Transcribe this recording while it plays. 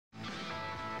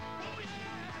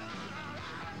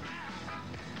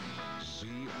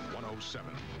Z107.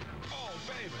 Oh,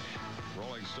 baby.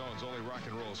 Rolling Stones, only rock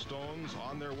and roll Stones,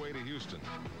 on their way to Houston.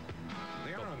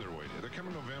 They are on their way. They're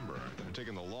coming November, aren't they? They're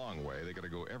taking the long way. They got to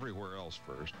go everywhere else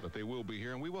first, but they will be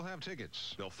here, and we will have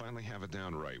tickets. They'll finally have it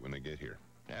down right when they get here.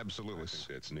 Absolutely. I think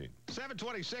that's neat.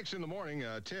 7:26 in the morning.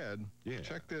 Ted, Yeah.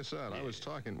 check this out. I was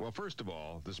talking. Well, first of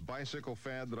all, this bicycle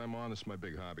fad that I'm on is my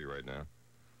big hobby right now.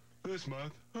 This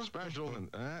month. Special. And,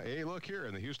 hey, look here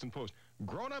in the Houston Post.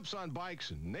 Grown-ups on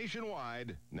bikes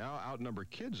nationwide now outnumber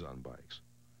kids on bikes.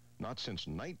 Not since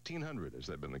 1900 has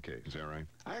that been the case. Is that right?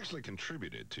 I actually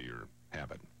contributed to your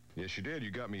habit. Yes, you did.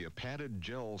 You got me a padded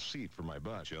gel seat for my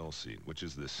butt. Gel seat, which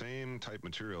is the same type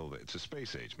material. It's a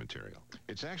space-age material.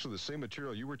 It's actually the same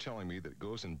material you were telling me that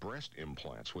goes in breast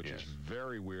implants, which is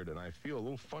very weird, and I feel a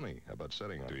little funny about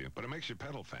setting on it. Do you? But it makes you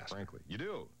pedal faster. Frankly. You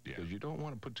do. Yeah. Because you don't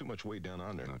want to put too much weight down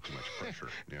on there. Not too much pressure.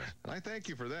 Yeah. And I thank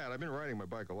you for that. I've been riding my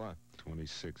bike a lot.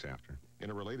 26 after. In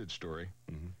a related story,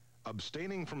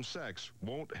 abstaining from sex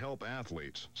won't help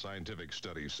athletes, scientific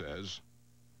study says.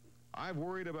 I've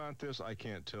worried about this, I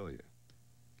can't tell you.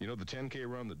 You know the 10K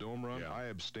run, the dome run? Yeah. I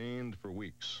abstained for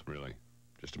weeks. Really?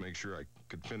 Just to make sure I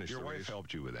could finish Your the wife race.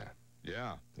 helped you with that.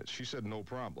 Yeah, she said no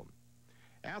problem.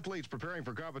 Athletes preparing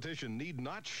for competition need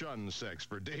not shun sex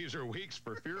for days or weeks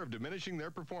for fear of diminishing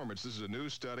their performance. This is a new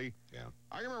study. Yeah.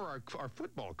 I remember our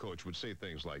football coach would say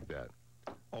things like that.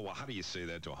 Oh, well, how do you say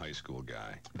that to a high school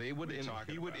guy? They would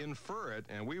He would infer it,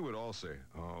 and we would all say,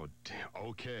 oh, damn,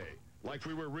 okay. Like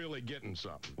we were really getting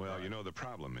something. Well, you know, the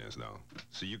problem is, though,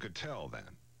 so you could tell then,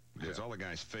 because all the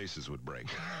guys' faces would break.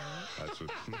 That's what...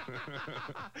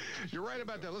 You're right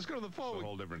about that. Let's go to the phone. It's a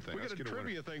whole different thing. We got Let's a get a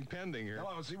trivia thing pending here.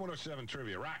 Hello, Z107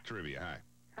 Trivia, rock trivia. Hi.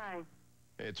 Hi.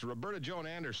 It's Roberta Joan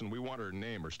Anderson. We want her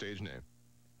name, her stage name.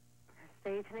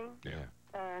 Stage name?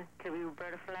 Yeah. Could be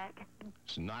Roberta Flack.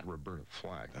 It's not Roberta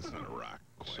Flack. That's not a rock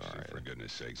question, Sorry. for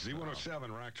goodness sake. Z107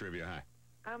 rock trivia.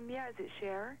 Hi. Yeah, is it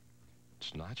Cher?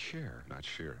 It's not Cher. Not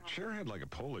Cher. Cher had like a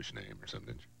Polish name or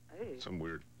something. Hey. Some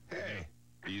weird. Hey,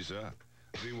 ease up.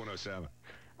 Z107.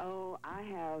 Oh, I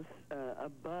have a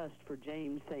bust for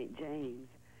James St. James.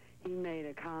 He made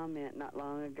a comment not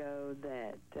long ago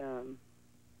that, oh,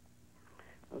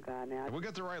 God, now... Have we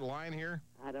got the right line here?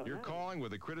 I don't know. You're calling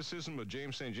with a criticism of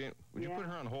James St. James. Would you put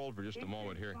her on hold for just a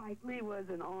moment here? Spike Lee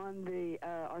wasn't on the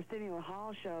Arsenio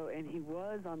Hall show, and he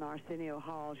was on the Arsenio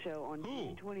Hall show on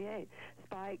June 28th.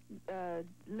 Spike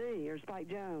Lee, or Spike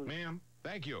Jones. Ma'am.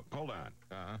 Thank you. Hold on.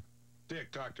 Uh-huh.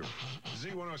 Dick, talk to her.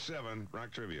 Z107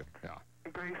 rock trivia. Yeah.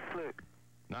 Grace Slick.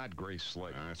 Not Grace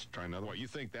Slick. Let's try another What, one. you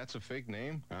think that's a fake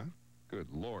name? Huh? Good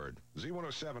Lord.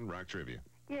 Z107 rock trivia.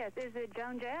 Yes, is it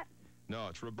Joan Jett? No,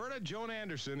 it's Roberta Joan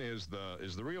Anderson is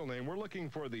the real name. We're looking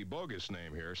for the bogus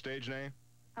name here, stage name.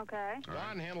 Okay.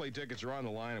 Don Henley tickets are on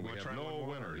the line, and we Wanna have try no one more,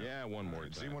 winner. or- Yeah, one more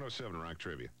time. Z107 rock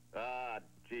trivia.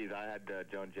 Geez, I had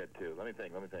Joan Jett, too. Let me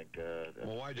think.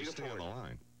 Well, why'd you stay on the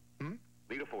line?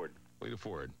 Lita Ford. Lita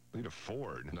Ford. Lita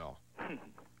Ford? No. You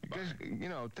guys,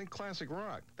 think classic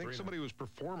rock. Think somebody was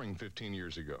performing 15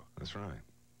 years ago. That's right.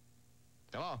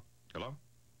 Hello? Hello?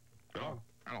 Hello?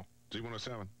 Hello?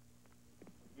 Z107.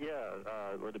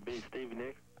 Yeah, would it be Stevie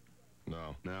Nicks?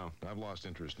 No. No. I've lost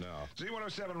interest now.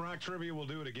 Z107 rock trivia. We'll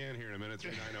do it again here in a minute.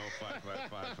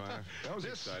 390-5555. That was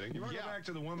exciting. You want to go back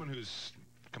to the woman who's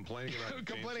complaining about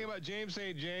Complaining about James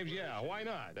St. James? Yeah, why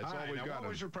not? That's all we've now got. what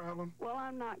was your problem? Well,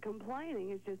 I'm not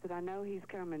complaining. It's just that I know he's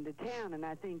coming to town, and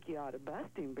I think you ought to bust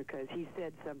him because he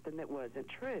said something that wasn't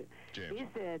true. James. He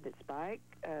said that Spike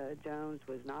Jones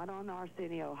was not on the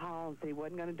Arsenio Hall, so he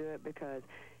wasn't going to do it because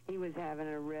he was having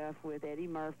a riff with Eddie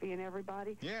Murphy and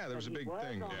everybody. Yeah, there was a big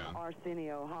thing. He was on the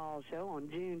Arsenio Hall show on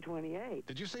June 28th.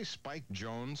 Did you say Spike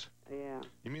Jones? Yeah.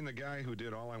 You mean the guy who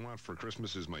did All I Want for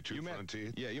Christmas Is My Two Front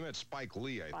Teeth? Yeah, you meant Spike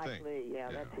Lee, I think. Spike Lee, yeah,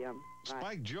 that's him. Right.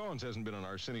 Spike Jones hasn't been on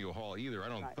Arsenio Hall either, I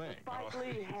don't think. Spike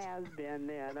Lee has been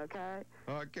then, okay?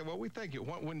 Okay, well, we thank you.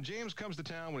 When James comes to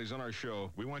town, when he's on our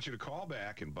show, we want you to call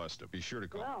back and bust him. Be sure to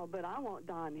call. Well, but I want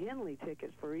Don Henley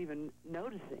tickets for even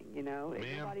noticing,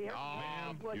 Everybody else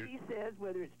knows what he says,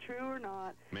 whether it's true or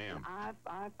not. Ma'am. I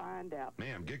find out.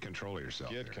 Ma'am, get control of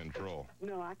yourself. Get control.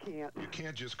 No, I can't. You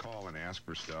can't just call and ask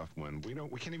for stuff when we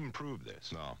can't even prove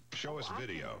this. No. Show us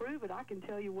video. I can prove it. I can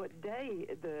tell you what day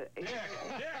the...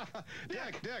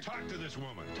 Dick, talk to this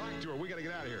woman. Talk to her. We got to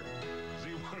get out of here.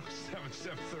 Z107,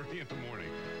 7:30 in the morning.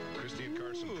 Christy and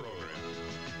Carson program.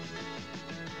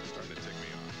 Starting to tick me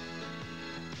off.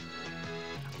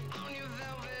 On your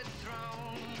velvet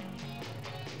throne,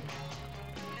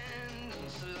 and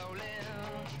slowly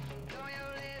blow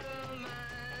your little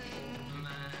mind.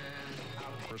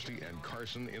 Christy and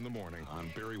Carson in the morning. On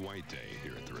Barry White Day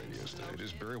here at the radio Galveston. It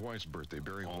is Barry White's birthday.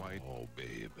 Barry White. Oh,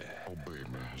 baby. Oh, baby.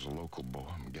 He's a local boy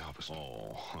from Galveston.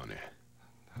 Oh, honey.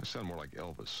 I sound more like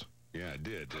Elvis. Yeah, it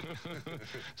did.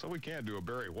 So we can't do a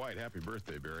Barry White. Happy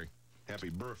birthday, Barry. Happy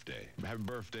birthday. Happy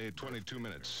birthday. 22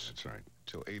 minutes. That's right.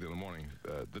 Till 8 in the morning.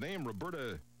 The name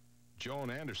Roberta Joan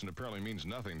Anderson apparently means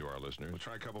nothing to our listeners. We'll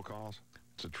try a couple calls.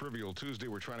 It's a Trivial Tuesday.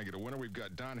 We're trying to get a winner. We've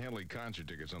got Don Henley concert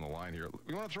tickets on the line here.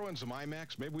 You want to throw in some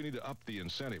IMAX? Maybe we need to up the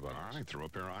incentive on All right, throw a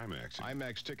pair of IMAX.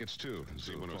 IMAX tickets, too.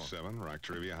 Z107, Rock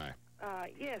Trivia.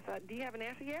 Hi. Yes. Do you have an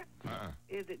answer yet?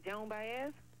 Is it Joan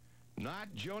Baez? Not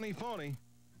Joni Phony.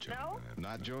 No?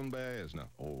 Not Joan Baez, no.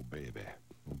 Oh, baby.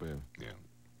 Oh, baby. Yeah.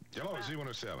 Hello,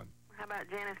 Z107. How about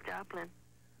Janis Joplin?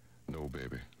 No,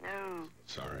 baby. No.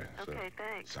 Sorry. Okay,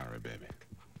 thanks. Sorry, baby.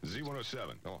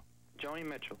 Z107. Oh. Joni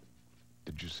Mitchell.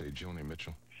 Did you say Joni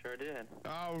Mitchell? Sure did.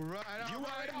 All right. You are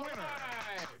a winner.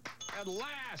 At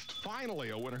last, finally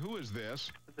a winner. Who is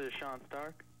this? This is Sean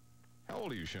Stark. How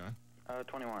old are you, Sean?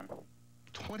 21.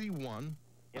 21?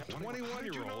 Yep. A 21-year-old How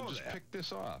did you know just that? picked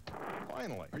this off.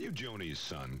 Finally. Are you Joni's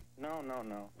son? No.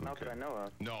 Not that I know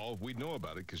of. No, we'd know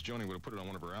about it because Joni would have put it on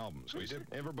one of her albums. We did.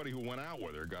 Everybody who went out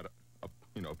with her got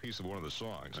a piece of one of the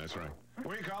songs. That's right.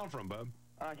 Where are you calling from, bub?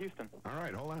 Houston. All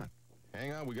right, hold on.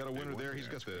 Hang on, we got a winner there. He's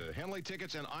That's got the Henley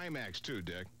tickets and IMAX too,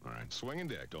 Dick. All right. Swinging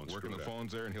Dick. Don't working screw the it up.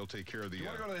 phones there, and he'll take care of the. You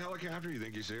want to go to the helicopter? You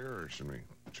think he's here, or should we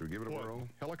give it a whirl?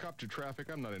 Helicopter traffic?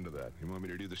 I'm not into that. You want me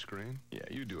to do the screen? Yeah,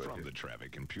 you do it. From the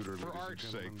traffic computer. For ladies and art's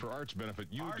gentlemen. sake, for art's benefit,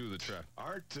 you do the traffic.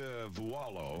 Art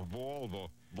Vuolo. Volvo.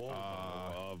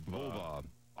 Volvo.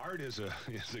 Art is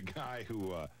a guy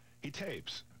who he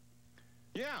tapes.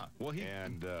 Yeah. Well,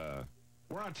 And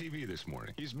we're on TV this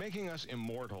morning. he's making us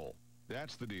immortal.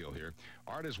 That's the deal here.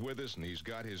 Art is with us, and he's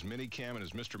got his mini cam and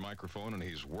his Mr. Microphone, and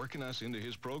he's working us into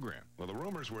his program. Well, the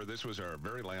rumors were this was our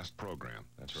very last program.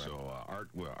 That's right. So Art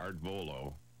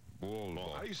Volo.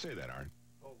 Volvo. How do you say that, Art?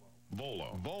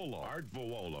 Volo. Volo. Art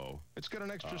Volo. It's got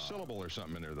an extra syllable or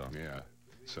something in there, though. Yeah.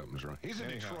 Something's wrong. He's a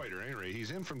Anyhow. Detroiter, anyway.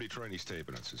 He's in from Detroit, and he's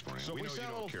taping us this morning. So we if know we you sound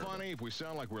a don't little care funny, if we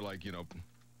sound like we're like,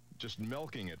 just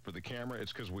milking it for the camera,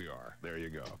 it's because we are. There you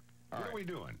go. What are we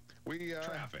doing? We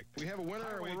Traffic. We have a winner.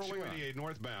 Highway We're rolling on. 288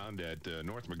 northbound at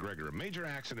North McGregor. A major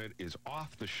accident is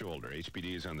off the shoulder.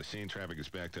 HPD is on the scene. Traffic is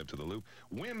backed up to the loop.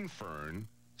 Winfern,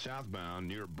 southbound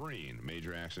near Breen.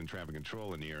 Major accident, traffic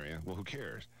control in the area. Well, who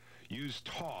cares? Use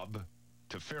Taub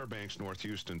to Fairbanks, North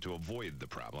Houston to avoid the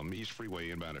problem. East Freeway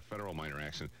inbound at Federal, minor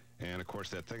accident. And, of course,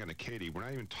 that thing on the Katy, we're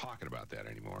not even talking about that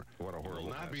anymore. What a horrible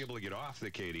We'll not mess. be able to get off the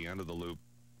Katy onto the loop,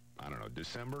 I don't know,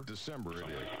 December? December, it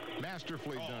is. Master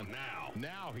Fleet done.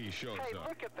 Now he shows Hey, up.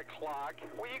 look at the clock.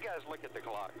 Will you guys look at the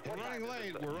clock? We're running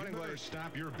late. We're running You better late.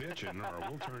 stop your bitching or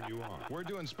we'll turn you off. We're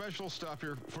doing special stuff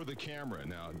here for the camera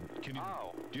now. Can you?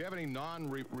 Oh. Do you have any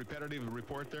non-repetitive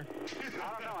report there? I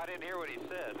don't know. I didn't hear what he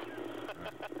said.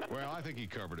 Well, I think he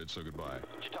covered it, so goodbye.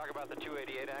 Did you talk about the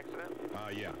 288 accident?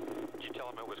 Yeah. Did you tell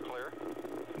him it was clear?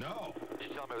 No. Did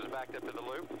you tell him it was backed up in the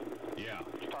loop? Yeah.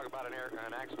 Did you talk about an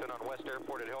accident on West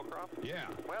Airport at Hillcroft? Yeah.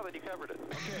 Well, then you covered it.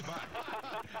 Okay, bye.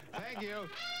 Thank you.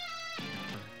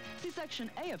 See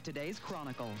Section A of today's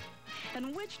Chronicle.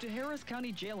 And which to Harris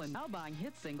County Jail and now buying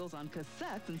hit singles on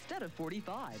cassettes instead of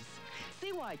 45s.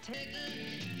 See why To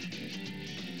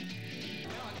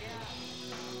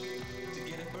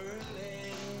get up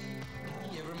early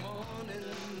every morning,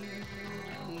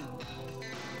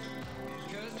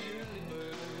 'cause the early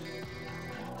bird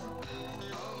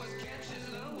always catches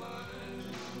the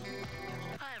worm.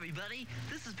 Hi everybody,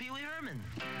 this is Pee Wee Herman.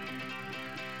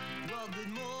 Well, good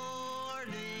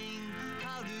morning.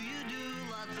 How do you do?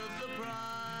 Lots of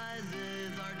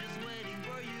surprises are just waiting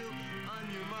for you.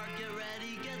 On your mark, get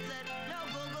ready, get set. Now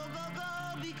go, go, go,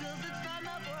 go, because it's time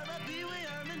now for the Pee Wee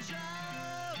Herman Show.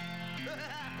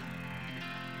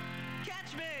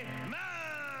 Catch me!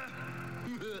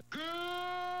 Good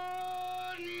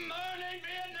morning,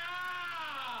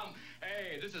 Vietnam!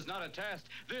 Hey, this is not a test.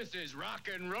 This is rock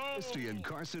and roll. Christy and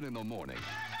Carson in the morning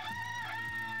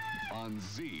on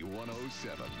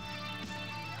Z107.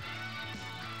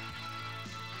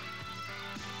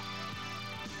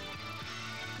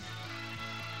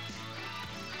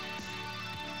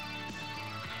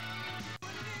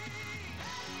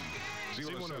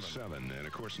 Z107, and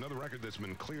of course another record that's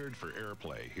been cleared for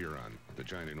airplay here on the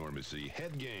giant enormous Z.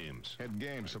 Head Games. Head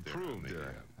Games Right there approved. on the,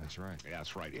 That's right. Yeah,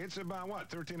 that's right. It's about what,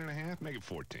 13 and a half? Make it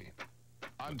 14.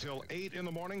 Until 8 in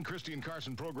the morning, Christy and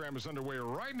Carson program is underway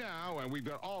right now, and we've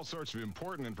got all sorts of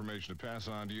important information to pass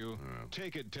on to you.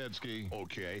 Take it, Tedski.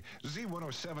 Okay.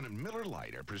 Z107 and Miller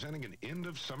Lite are presenting an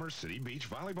end-of-summer City Beach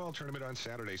volleyball tournament on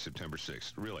Saturday, September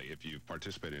 6th. Really, if you've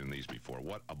participated in these before,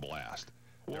 what a blast.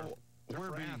 Well,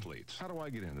 for athletes. How do I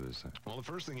get into this thing? Well, the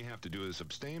first thing you have to do is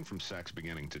abstain from sex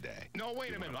beginning today. No,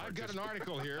 wait a minute. I've got an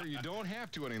article here. You don't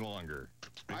have to any longer.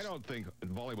 I don't think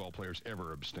volleyball players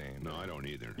ever abstain. No, I don't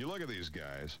either. You look at these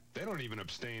guys. They don't even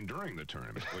abstain during the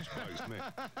tournament, which bugs me.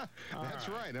 That's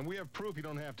right, and we have proof you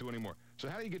don't have to anymore. So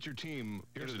how do you get your team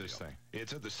into this thing?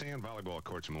 It's at the sand volleyball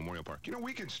courts in Memorial Park. You know,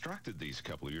 we constructed these a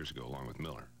couple of years ago along with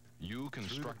Miller. You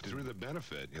constructed? Through the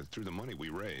benefit, through the money we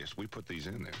raised, we put these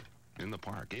in there, in the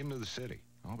park, gave them to the city.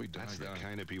 I'll be done. That's the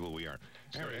kind of people we are.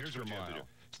 Anyway, here's what you have to do.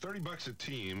 It's $30 a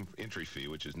team entry fee,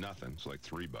 which is nothing. It's like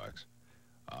 $3.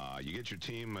 You get your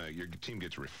team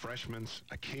gets refreshments,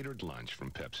 a catered lunch from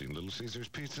Pepsi and Little Caesars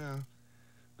Pizza.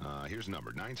 Here's the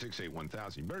number,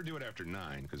 968-1000. You better do it after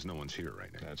 9 because no one's here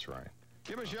right now. That's right.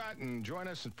 Give a shot and join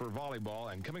us for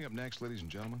volleyball. And coming up next, ladies and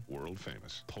gentlemen, world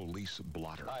famous police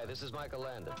blotter. Hi, this is Michael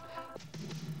Landon.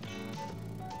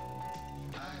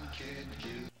 I can't give.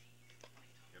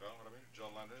 You know what I mean?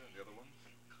 John Landon and the other one.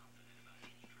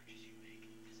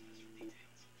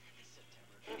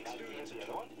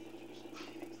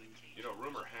 You know,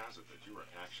 rumor has it that you were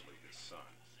actually his son.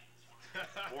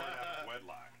 Born out of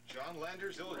wedlock. John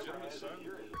Lander's illegitimate son?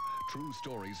 True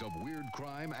stories of weird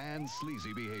crime and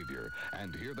sleazy behavior.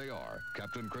 And here they are,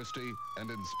 Captain Christy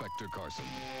and Inspector Carson.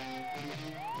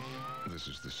 This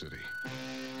is the city.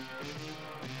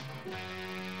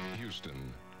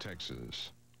 Houston,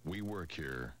 Texas. We work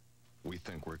here. We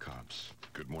think we're cops.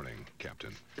 Good morning,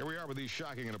 Captain. Here we are with these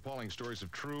shocking and appalling stories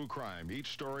of true crime.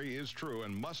 Each story is true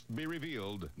and must be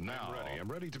revealed now.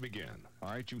 I'm ready to begin. All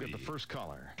right, you've got the first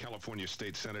caller. California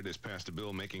State Senate has passed a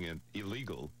bill making it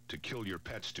illegal to kill your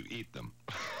pets to eat them.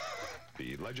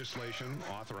 The legislation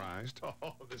authorized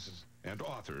and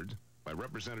authored by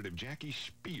Representative Jackie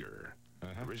Speer.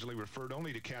 Originally referred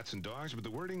only to cats and dogs, but the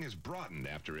wording is broadened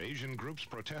after Asian groups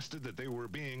protested that they were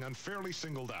being unfairly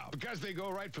singled out. Because they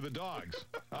go right for the dogs.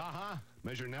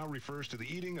 Measure now refers to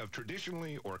the eating of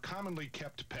traditionally or commonly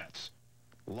kept pets.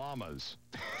 Llamas.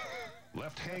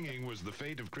 Left hanging was the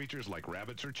fate of creatures like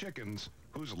rabbits or chickens,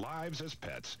 whose lives as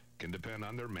pets can depend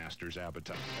on their master's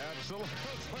appetite. Absolutely.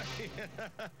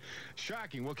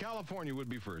 Shocking. Well, California would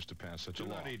be first to pass such a law.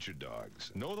 Do not eat your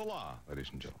dogs. Know the law, ladies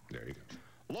and gentlemen. There you go.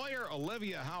 Lawyer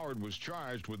Olivia Howard was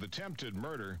charged with attempted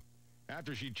murder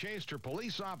after she chased her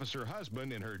police officer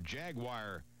husband in her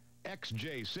Jaguar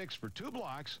XJ6 for 2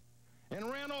 blocks and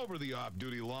ran over the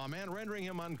off-duty lawman, rendering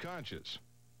him unconscious.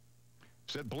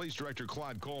 Said Police Director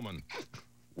Claude Coleman,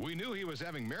 "We knew he was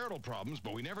having marital problems,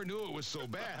 but we never knew it was so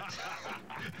bad."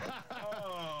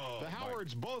 The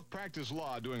Howards both practice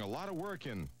law, doing a lot of work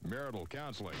in marital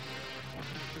counseling.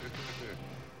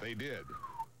 They did.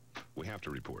 We have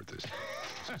to report this.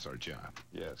 That's our job.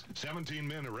 Yes. 17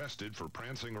 men arrested for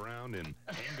prancing around in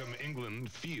Ingham, England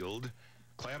field,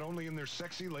 clad only in their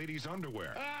sexy ladies'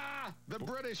 underwear. The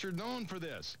British are known for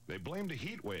this. They blamed a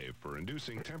heat wave for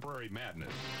inducing temporary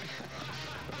madness.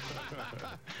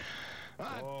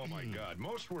 Oh, my God.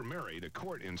 Most were married. A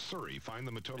court in Surrey fined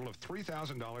them a total of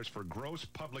 $3,000 for gross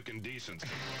public indecency.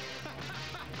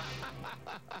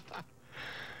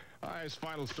 All right, his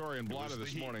final story in Blotter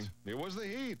this morning. It was the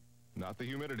heat, not the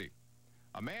humidity.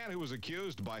 A man who was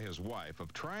accused by his wife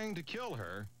of trying to kill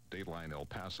her, Dateline El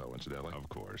Paso, incidentally, of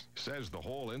course, says the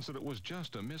whole incident was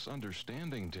just a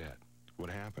misunderstanding, Ted. What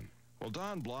happened? Well,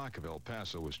 Don Block of El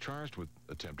Paso was charged with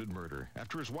attempted murder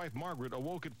after his wife, Margaret,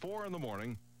 awoke at 4 in the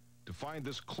morning to find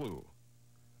this clue.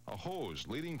 A hose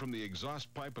leading from the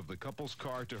exhaust pipe of the couple's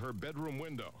car to her bedroom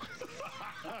window.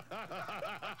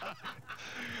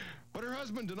 But her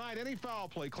husband denied any foul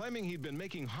play, claiming he'd been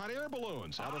making hot air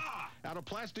balloons out of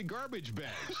plastic garbage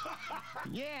bags.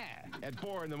 Yeah, at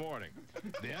 4 in the morning.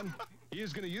 Then he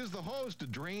is going to use the hose to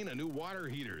drain a new water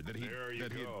heater that he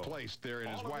had placed there in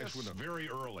his wife's window. Very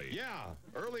early. Yeah,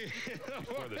 early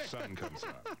before the sun comes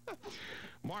up.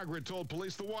 Margaret told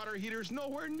police the water heater's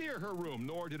nowhere near her room,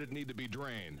 nor did it need to be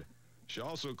drained. She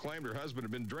also claimed her husband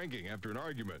had been drinking after an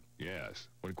argument. Yes.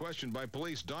 When questioned by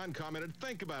police, Don commented,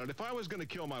 "Think about it. If I was going to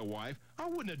kill my wife, I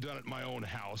wouldn't have done it in my own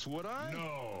house, would I?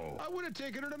 No. I would have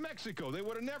taken her to Mexico. They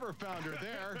would have never found her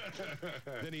there."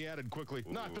 Then he added quickly,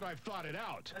 "Not that I've thought it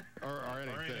out or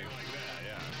anything." Or anything like that,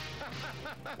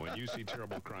 yeah. When you see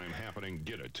terrible crime happening,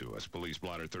 get it to us. Police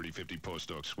Blotter, 3050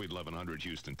 Post Oak, Suite 1100,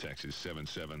 Houston, Texas,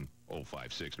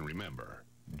 77056. And remember,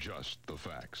 just the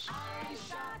facts. I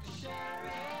shot the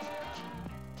sheriff,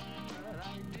 but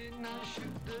I did not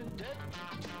shoot the dead.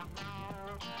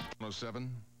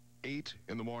 107, 8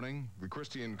 in the morning, the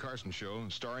Christy and Carson Show,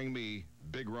 starring me,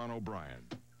 Big Ron O'Brien.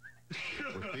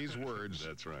 With these words.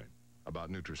 That's right. About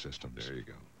Nutrisystems. There you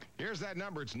go. Here's that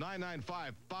number. It's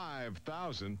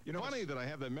 995-5000. You know, funny that I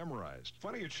have that memorized.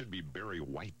 Funny it should be Barry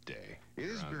White Day. It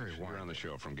is Barry White. You're on the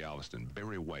show from Galveston.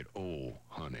 Barry White. Oh,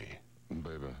 honey.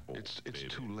 Baby. Oh, it's baby.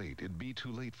 too late. It'd be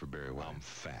too late for Barry White. I'm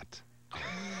fat.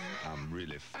 I'm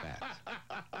really fat.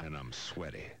 And I'm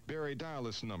sweaty. Barry, dial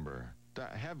this number.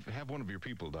 Have one of your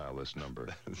people dial this number.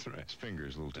 That's right. His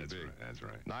finger's a little too big. Right, that's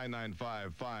right.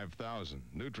 995-5000.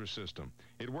 Nutrisystem.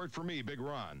 It worked for me, Big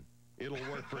Ron. It'll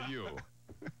work for you.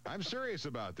 I'm serious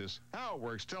about this. How it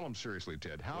works, tell them seriously,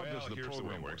 Ted. How does the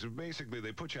program work? Basically,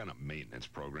 they put you on a maintenance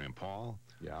program, Paul.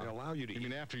 Yeah. They allow you to eat. You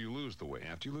mean after you lose the weight?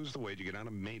 After you lose the weight, you get on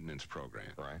a maintenance program.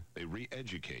 Right. They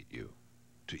re-educate you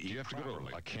to eat. Do you have properly. to go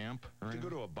to a camp? To go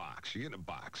to a box. You get in a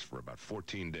box for about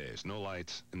 14 days. No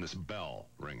lights, and this bell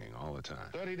ringing all the time.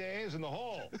 30 days in the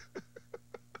hole.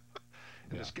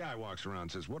 And this guy walks around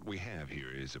and says, what we have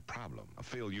here is a problem, a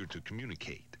failure to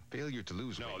communicate. Failure to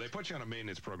lose weight. No, they put you on a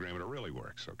maintenance program, and it really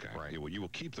works, okay? Right. You will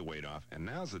keep the weight off, and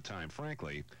now's the time,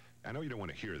 frankly, I know you don't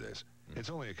want to hear this. It's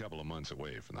only a couple of months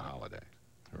away from the holiday.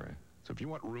 Right. So if you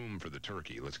want room for the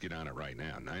turkey, let's get on it right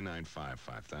now,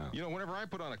 995-5000. You know, whenever I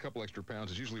put on a couple extra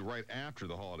pounds, it's usually right after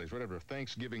the holidays, right after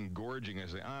Thanksgiving gorging. I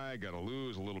say, I got to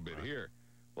lose a little bit here.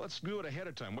 Let's do it ahead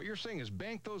of time. What you're saying is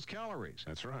bank those calories.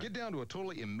 That's right. Get down to a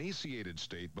totally emaciated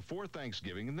state before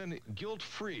Thanksgiving, and then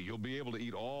guilt-free, you'll be able to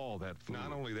eat all that food.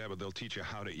 Not only that, but they'll teach you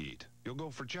how to eat. You'll go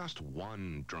for just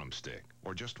one drumstick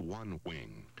or just one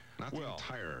wing, not the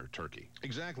entire turkey.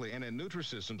 Exactly, and at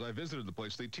Nutrisystems, I visited the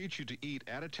place. They teach you to eat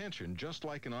at attention, just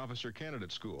like an officer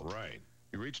candidate school. Right.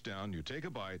 You reach down, you take a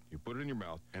bite, you put it in your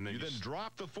mouth, and then you then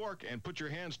drop the fork and put your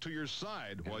hands to your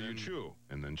side while you chew.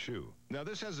 And then chew. Now,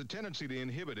 this has a tendency to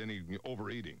inhibit any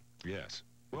overeating. Yes.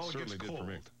 Well, it certainly gets did cold, for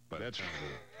me. but That's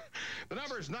the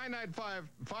number is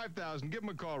 995-5000. Give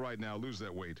them a call right now. Lose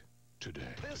that weight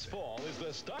today. This fall is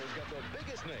the start. Got the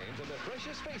biggest names and the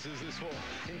freshest faces this fall,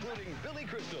 including Billy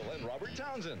Crystal and Robert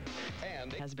Townsend.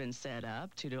 And has been set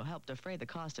up to help defray the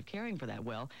cost of caring for that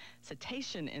well.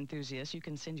 Cetacean enthusiasts, you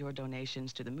can send your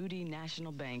donations to the Moody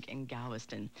National Bank in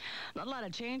Galveston. Not a lot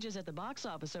of changes at the box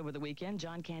office over the weekend.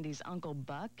 John Candy's Uncle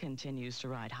Buck continues to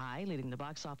ride high, leading the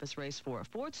box office race for a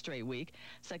fourth straight week.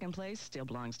 Second place still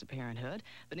belongs to Parenthood.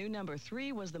 The new number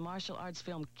 3 was the martial arts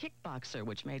film Kickboxer,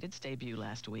 which made its debut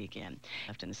last weekend.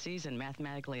 After the season,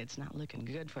 mathematically, it's not looking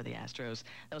good for the Astros.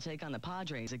 They'll take on the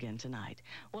Padres again tonight.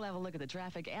 We'll have a look at the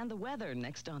traffic and the weather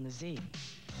next on the Z.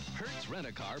 Hertz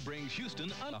Rent-A-Car brings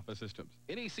Houston Office Systems,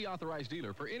 NEC authorized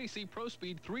dealer for NEC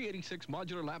ProSpeed 386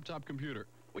 modular laptop computer.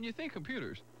 When you think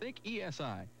computers, think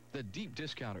ESI. The deep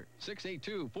discounter,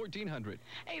 682-1400.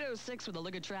 806 with a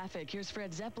look at traffic. Here's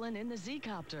Fred Zeppelin in the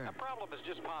Z-Copter. A problem has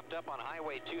just popped up on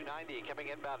Highway 290 coming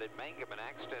inbound at Mangum. An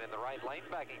accident in the right lane,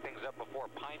 backing things up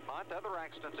before Pinemont. Other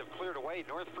accidents have cleared away.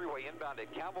 North Freeway inbound at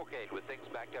Cavalcade with things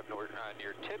backed up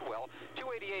near Tidwell.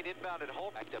 288 inbound at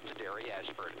Holt, backed up to Derry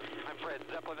Ashford. I'm Fred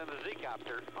Zeppelin in the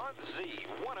Z-Copter on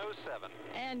Z107.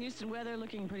 And Houston weather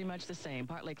looking pretty much the same.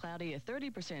 Partly cloudy, a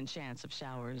 30% chance of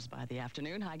showers by the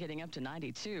afternoon. High getting up to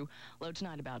 92. Low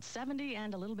tonight about 70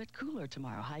 and a little bit cooler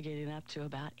tomorrow. High getting up to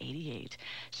about 88.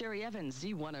 Sherry Evans,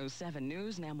 Z107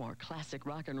 News. Now more classic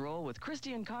rock and roll with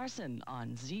Christy and Carson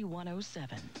on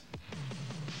Z107.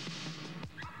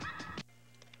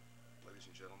 Ladies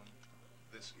and gentlemen,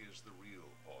 this is the real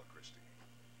Paul Christy.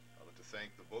 I'd like to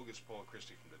thank the bogus Paul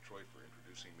Christy from Detroit for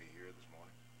introducing me here this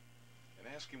morning. And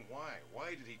ask him why.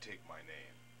 Why did he take my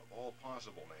name? Of all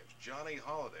possible names, Johnny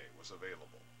Holiday was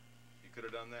available. He could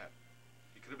have done that.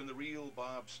 He could have been the real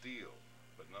Bob Steele,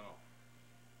 but no.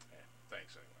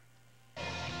 Thanks anyway.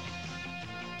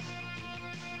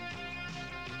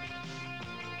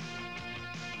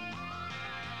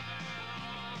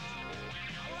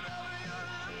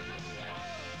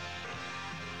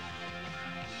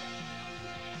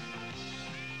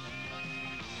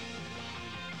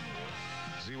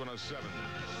 Z107.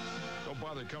 Don't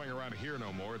bother coming around here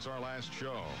no more. It's our last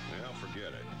show. Yeah,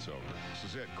 forget it. It's over.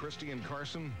 This is it. Christy and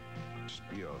Carson. It's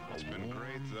been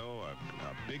great, though. A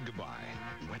big goodbye.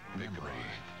 Wet big memory.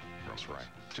 That's right.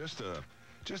 Just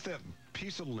that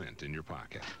piece of lint in your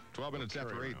pocket. 12 minutes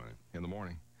after 8 in the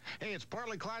morning. Hey, it's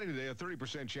partly cloudy today. A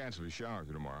 30% chance of a shower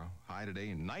tomorrow. High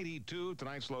today, 92.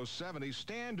 Tonight's low, 70.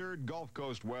 Standard Gulf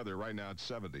Coast weather. Right now, it's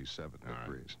 77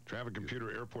 degrees. Traffic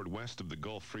computer, airport west of the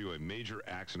Gulf Freeway. Major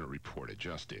accident reported.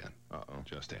 Just in.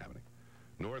 Just happening.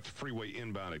 North Freeway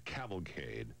inbound at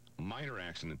Cavalcade. Minor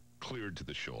accident cleared to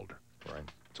the shoulder. Right.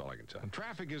 That's all I can tell you. And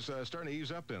traffic is starting to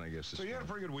ease up then, I guess. So you had a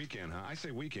pretty good weekend, huh? I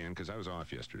say weekend because I was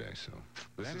off yesterday, so.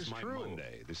 This is my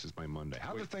Monday. This is my Monday.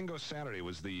 How'd the thing go Saturday?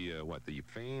 Was the, the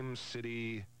Fame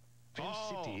City Fame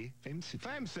City.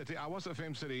 Fame City. I was at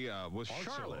Fame City was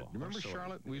Charlotte. You remember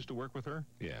Charlotte? We used to work with her.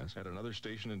 Yes. At another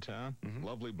station in town.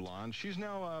 Lovely blonde. She's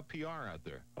now PR out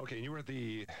there. Okay, and you were at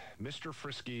the Mr.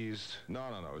 Friskies. No.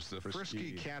 It's the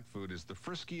Frisky Cat Food. It's the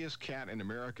friskiest cat in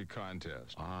America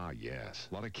contest. Ah, yes.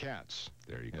 A lot of cats.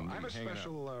 There you go. I have a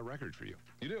special record for you.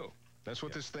 You do? That's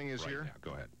what this thing is here? Now.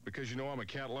 Go ahead. Because you know I'm a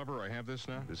cat lover, I have this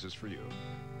now? This is for you.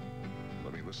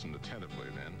 Let me listen attentively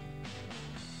then.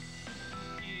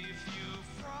 If you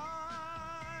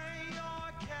fry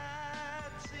your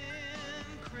cats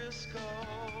in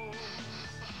Crisco,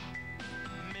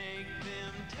 make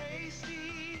them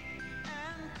tasty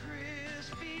and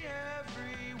crispy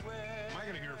everywhere. Am I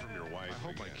going to hear from your wife? I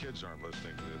hope my kids aren't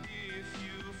listening to this. If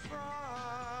you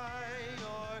fry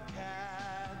your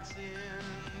cats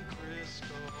in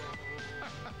Crisco,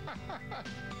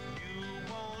 you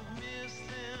won't miss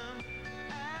them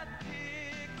at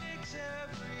picnics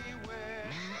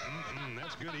everywhere.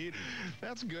 That's good eating.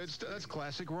 That's good. That's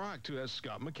classic rock, too. That's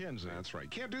Scott McKenzie. That's right.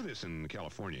 Can't do this in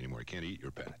California anymore. You can't eat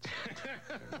your pets.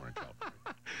 Anymore in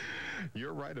California.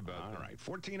 You're right about that. All right.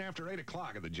 14 after 8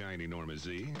 o'clock at the giant enormous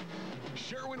Z.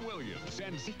 Sherwin Williams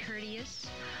and Be courteous.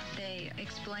 They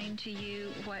explain to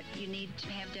you what you need to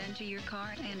have done to your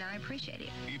car, and I appreciate it.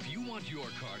 If you want your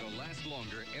car to last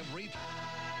longer every...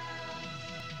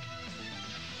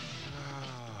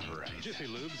 Right. Jiffy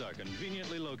Lubes are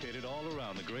conveniently located all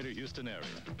around the greater Houston area.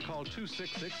 Call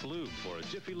 266-LUBE for a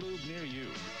Jiffy Lube near you.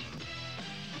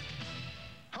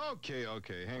 Okay.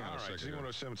 Hang on All a right, second.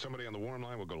 Z107, somebody on the warm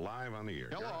line will go live on the air.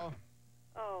 Hello.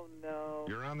 Oh, no.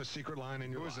 You're on the secret line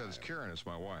and you're Who is that? live. It's Karen. It's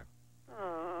my wife.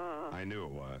 I knew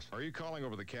it was. Are you calling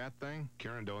over the cat thing?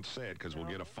 Karen, don't say it because we'll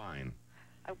get a fine.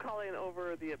 I'm calling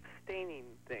over the abstaining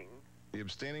thing. The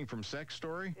abstaining from sex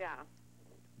story? Yeah.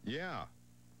 Yeah.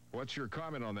 What's your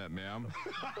comment on that, ma'am?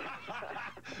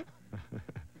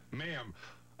 Ma'am,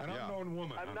 an unknown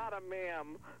woman. I'm not a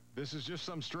ma'am. This is just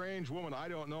some strange woman I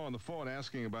don't know on the phone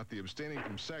asking about the abstaining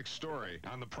from sex story.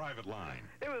 On the private line.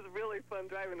 It was really fun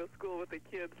driving to school with the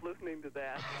kids listening to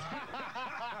that.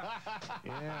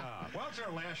 Yeah. Well, it's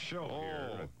our last show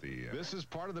here at the... This is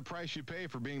part of the price you pay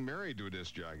for being married to a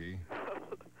disc jockey.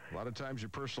 A lot of times your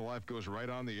personal life goes right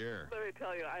on the air. Let me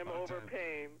tell you, I'm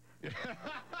overpaying.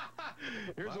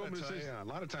 Here's what says. A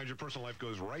lot of times your personal life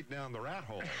goes right down the rat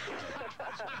hole.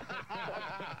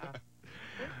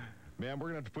 Ma'am, we're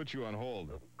going to have to put you on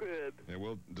hold. Good. And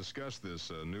we'll discuss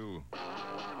this news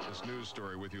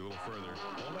story with you a little further.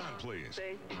 Hold on, please.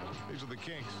 These are the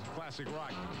Kinks. Classic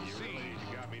rock. You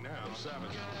got me now. 7.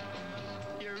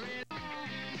 You're in.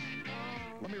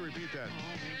 Let me repeat that.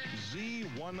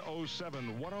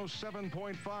 Z107,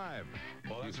 107.5.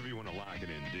 Well, that's if you want to lock it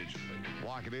in digitally.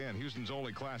 Lock it in. Houston's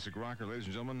only classic rocker, ladies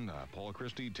and gentlemen. Paul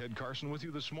Christy, Ted Carson with you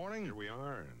this morning. Here we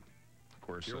are. Of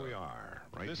course. Here we are,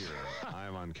 right here,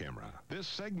 live on camera. This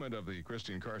segment of the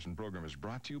Christy and Carson program is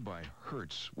brought to you by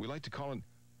Hertz. We like to call it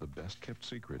the best-kept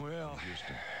secret in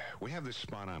Houston. We have this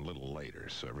spot on a little later,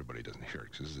 so everybody doesn't hear it,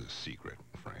 because this is a secret,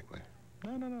 frankly.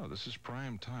 No. This is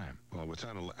prime time. Well, what's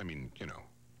on, we don't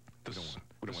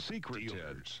want secret,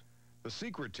 Ted. The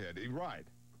secret, Ted, right,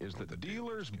 is that the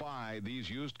dealers buy these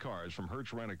used cars from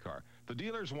Hertz Rent-A-Car. The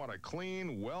dealers want a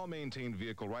clean, well-maintained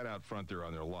vehicle right out front there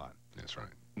on their lot. That's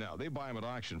right. Now, they buy them at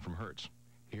auction from Hertz.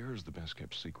 Here's the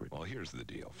best-kept secret. Well, here's the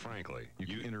deal. Frankly, you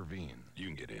can intervene. You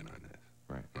can get in on this.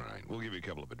 Right. All right. We'll give you a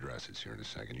couple of addresses here in a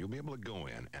second. You'll be able to go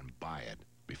in and buy it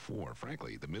before,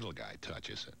 frankly, the middle guy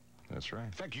touches it. That's right.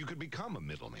 In fact, you could become a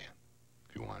middleman.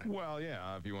 If you want it. Well,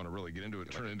 yeah, if you want to really get into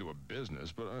it, turn it into a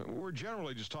business. But we're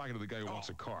generally just talking to the guy who wants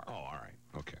a car. Oh, all right.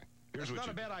 Okay. It's not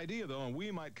a bad idea, though, and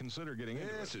we might consider getting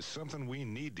into it. This is something we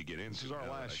need to get into. This is our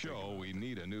last show. We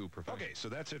need a new profession. Okay, so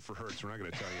that's it for Hertz. We're not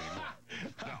going to tell you anymore.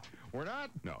 No. We're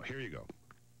not? No, here you go.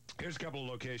 Here's a couple of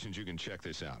locations you can check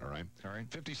this out, all right? All right.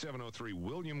 5703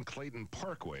 William Clayton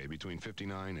Parkway between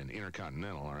 59 and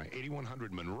Intercontinental, all right?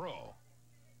 8100 Monroe.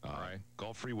 All right.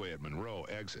 Gulf Freeway at Monroe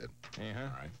exit. All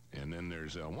right. And then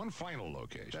there's one final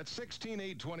location. That's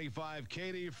 16825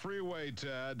 Katy Freeway,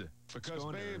 Ted. Because,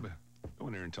 babe. Go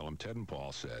in there and tell them Ted and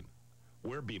Paul said,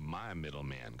 where be my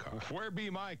middleman car? Where be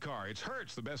my car? It's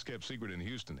Hertz, the best-kept secret in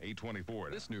Houston,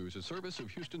 824. This news is service of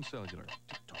Houston Cellular.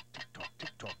 Tick-tock, tick-tock,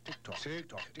 tick-tock,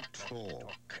 tick-tock,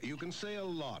 tick-tock. You can say a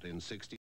lot in 60